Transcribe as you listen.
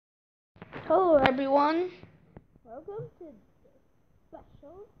Hello everyone. Welcome to the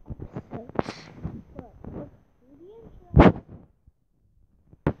special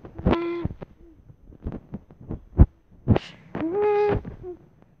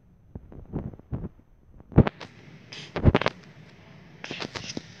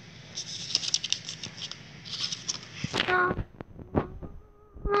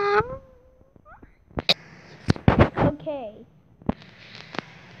Okay.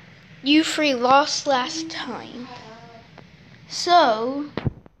 You three lost last time. So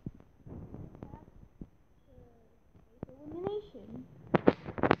elimination.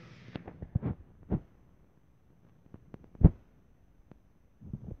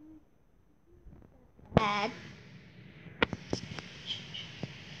 Bad.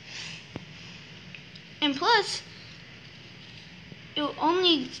 And plus, you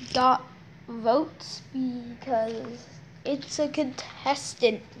only got votes because it's a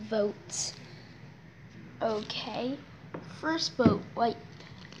contestant votes. Okay. First vote, white.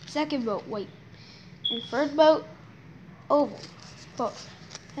 Second vote, white. And third vote, oval. Well,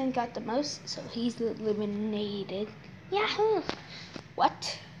 and got the most, so he's eliminated. Yahoo!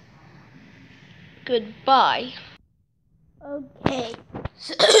 What? Goodbye. Okay.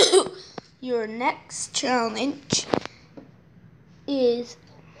 So your next challenge is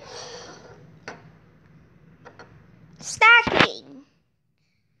stacking.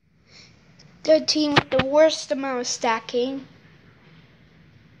 The team with the worst amount of stacking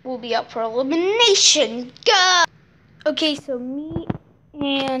will be up for elimination. Go! Okay, so me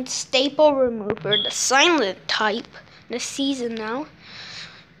and Staple Remover, the silent type, the season now,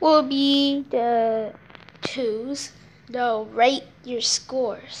 will be the twos. They'll rate your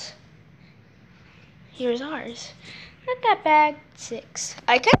scores. Here's ours. Not that bad. 6.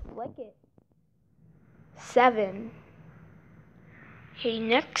 I kind of like it. 7. Okay,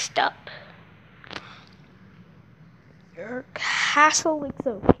 next up. Your castle looks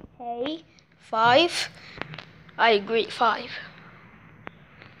okay. 5. I agree, 5.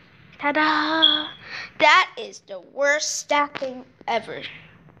 Ta-da! That is the worst stacking ever.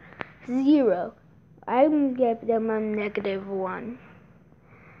 0. I'm giving them a -1.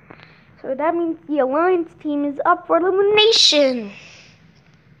 So that means the Alliance team is up for elimination.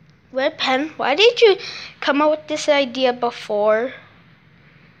 Red Pen, why did you come up with this idea before?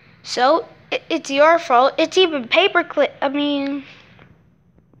 So, it's your fault. It's even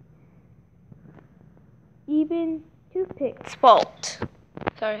even Toothpick's fault.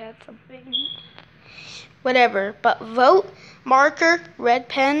 Sorry, I had something. Whatever, but vote Marker, Red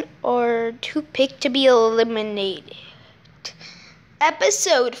Pen, or Toothpick to be eliminated.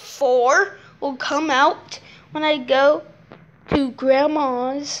 Episode 4 will come out when I go to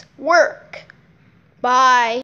Grandma's work. Bye.